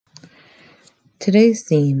Today's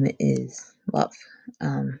theme is love.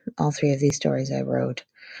 All three of these stories I wrote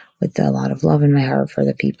with a lot of love in my heart for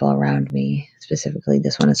the people around me. Specifically,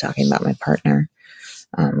 this one is talking about my partner,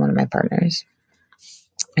 one of my partners.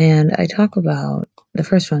 And I talk about the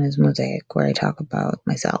first one is Mosaic, where I talk about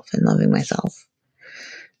myself and loving myself.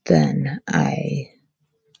 Then I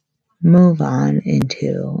move on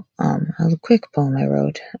into a quick poem I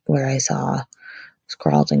wrote where I saw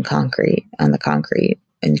scrawled in concrete on the concrete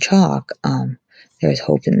in chalk. There's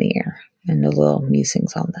hope in the air, and the little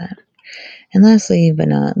musings on that. And lastly, but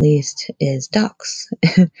not least, is Ducks.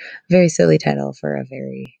 Very silly title for a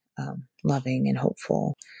very loving and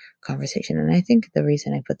hopeful conversation. And I think the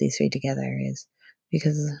reason I put these three together is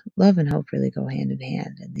because love and hope really go hand in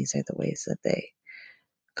hand, and these are the ways that they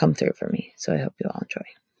come through for me. So I hope you all enjoy.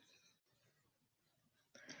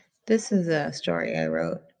 This is a story I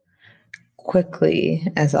wrote quickly,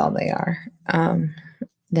 as all they are,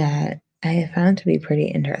 that I have found to be pretty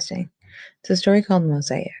interesting. It's a story called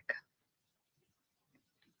Mosaic.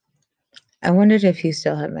 I wondered if you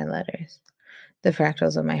still had my letters, the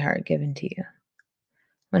fractals of my heart given to you.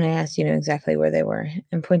 When I asked, you knew exactly where they were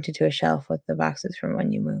and pointed to a shelf with the boxes from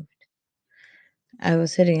when you moved. I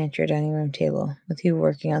was sitting at your dining room table with you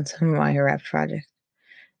working on some wire-wrapped project,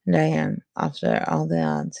 and I am, after all the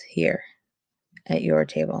odds, here at your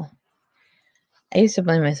table. I used to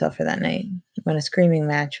blame myself for that night, when a screaming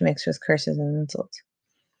match mixed with curses and insults.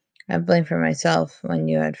 I blamed for myself when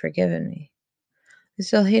you had forgiven me. I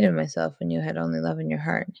still hated myself when you had only love in your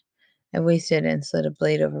heart. I wasted and slid a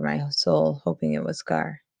blade over my soul, hoping it would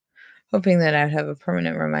scar, hoping that I would have a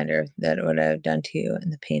permanent reminder that what I had done to you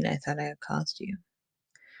and the pain I thought I had caused you.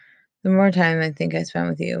 The more time I think I spent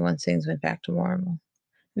with you, once things went back to normal,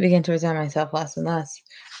 I began to resent myself less and less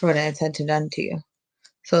for what I had said and done to you.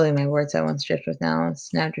 Slowly, my words I once dripped with now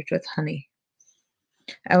dripped with honey.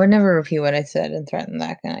 I would never repeat what I said and threatened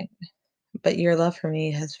that night, but your love for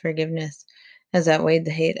me has forgiveness has outweighed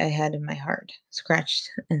the hate I had in my heart, scratched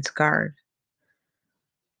and scarred.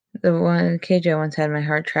 The one cage I once had my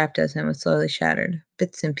heart trapped as and was slowly shattered.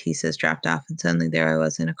 Bits and pieces dropped off, and suddenly there I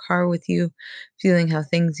was in a car with you, feeling how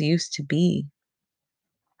things used to be.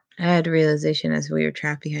 I had a realization as we were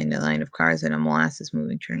trapped behind a line of cars in a molasses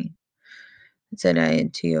moving train. I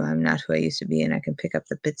said to you, I'm not who I used to be, and I can pick up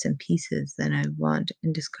the bits and pieces that I want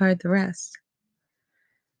and discard the rest.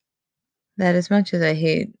 That as much as I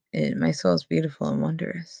hate it, my soul is beautiful and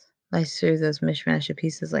wondrous. Lies through those mishmash of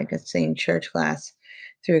pieces like a stained church glass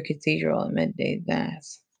through a cathedral at midday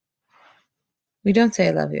mass. We don't say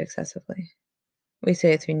I love you excessively. We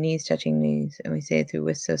say it through knees touching knees, and we say it through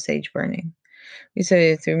wisps of sage burning. We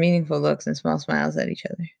say it through meaningful looks and small smiles at each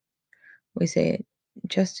other. We say it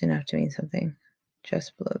just enough to mean something,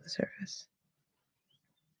 just below the surface.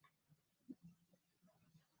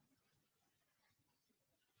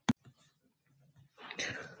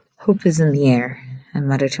 Hope is in the air, I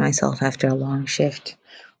mutter to myself after a long shift,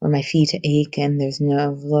 where my feet ache and there's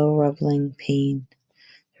no low rumbling pain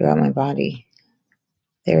throughout my body.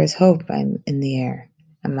 There is hope in the air,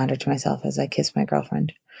 I mutter to myself as I kiss my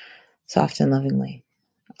girlfriend, soft and lovingly.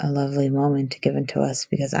 A lovely moment given to us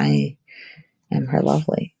because I am her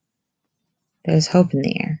lovely. There is hope in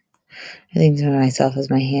the air. I think to myself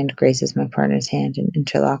as my hand graces my partner's hand and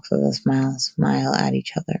interlocks with a smile at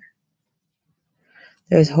each other.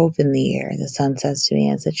 There is hope in the air, the sun says to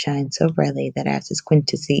me as it shines so brightly that I have to squint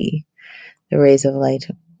to see. The rays of light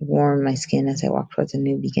warm my skin as I walk towards a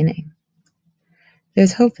new beginning.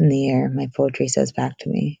 There's hope in the air, my poetry says back to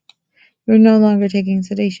me. You are no longer taking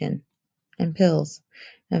sedation and pills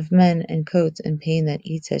of men and coats and pain that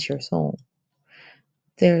eats at your soul.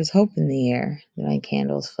 There is hope in the air, my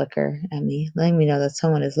candles flicker at me, letting me know that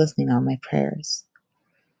someone is listening on my prayers.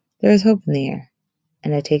 There is hope in the air,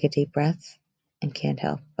 and I take a deep breath and can't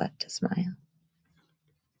help but to smile.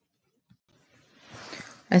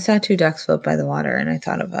 I saw two ducks float by the water, and I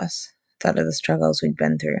thought of us, thought of the struggles we'd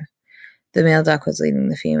been through. The male duck was leading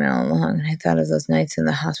the female along, and I thought of those nights in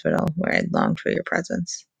the hospital where I'd longed for your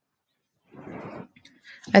presence.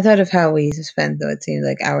 I thought of how we spent what seemed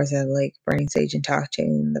like hours at a lake, burning sage and talking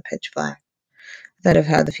in the pitch black. I thought of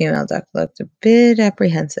how the female duck looked a bit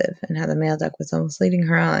apprehensive, and how the male duck was almost leading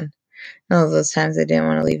her on. And all of those times I didn't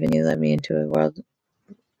want to leave, and you led me into a world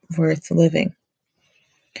worth living.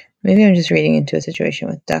 Maybe I'm just reading into a situation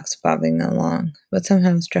with ducks bobbing along, but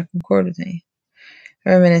somehow it struck a chord with me.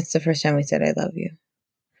 I reminisce the first time we said I love you.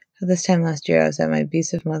 This time last year, I was at my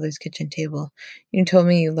abusive mother's kitchen table. You told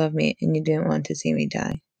me you loved me and you didn't want to see me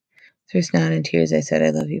die. Through snot and tears, I said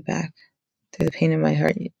I love you back. Through the pain in my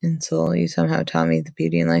heart and soul, you somehow taught me the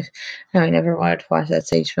beauty in life. Now I never wanted to wash that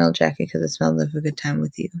sage smell jacket because it smelled of a good time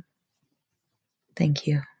with you. Thank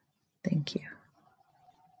you. Thank you.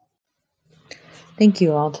 Thank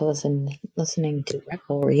you all to listening to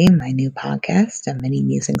Revelry, my new podcast, a mini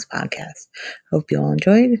musings podcast. Hope you all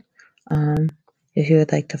enjoyed. If you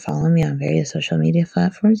would like to follow me on various social media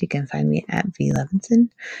platforms, you can find me at V Levinson,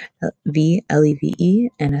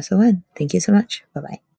 VLEVENSON. Thank you so much. Bye bye.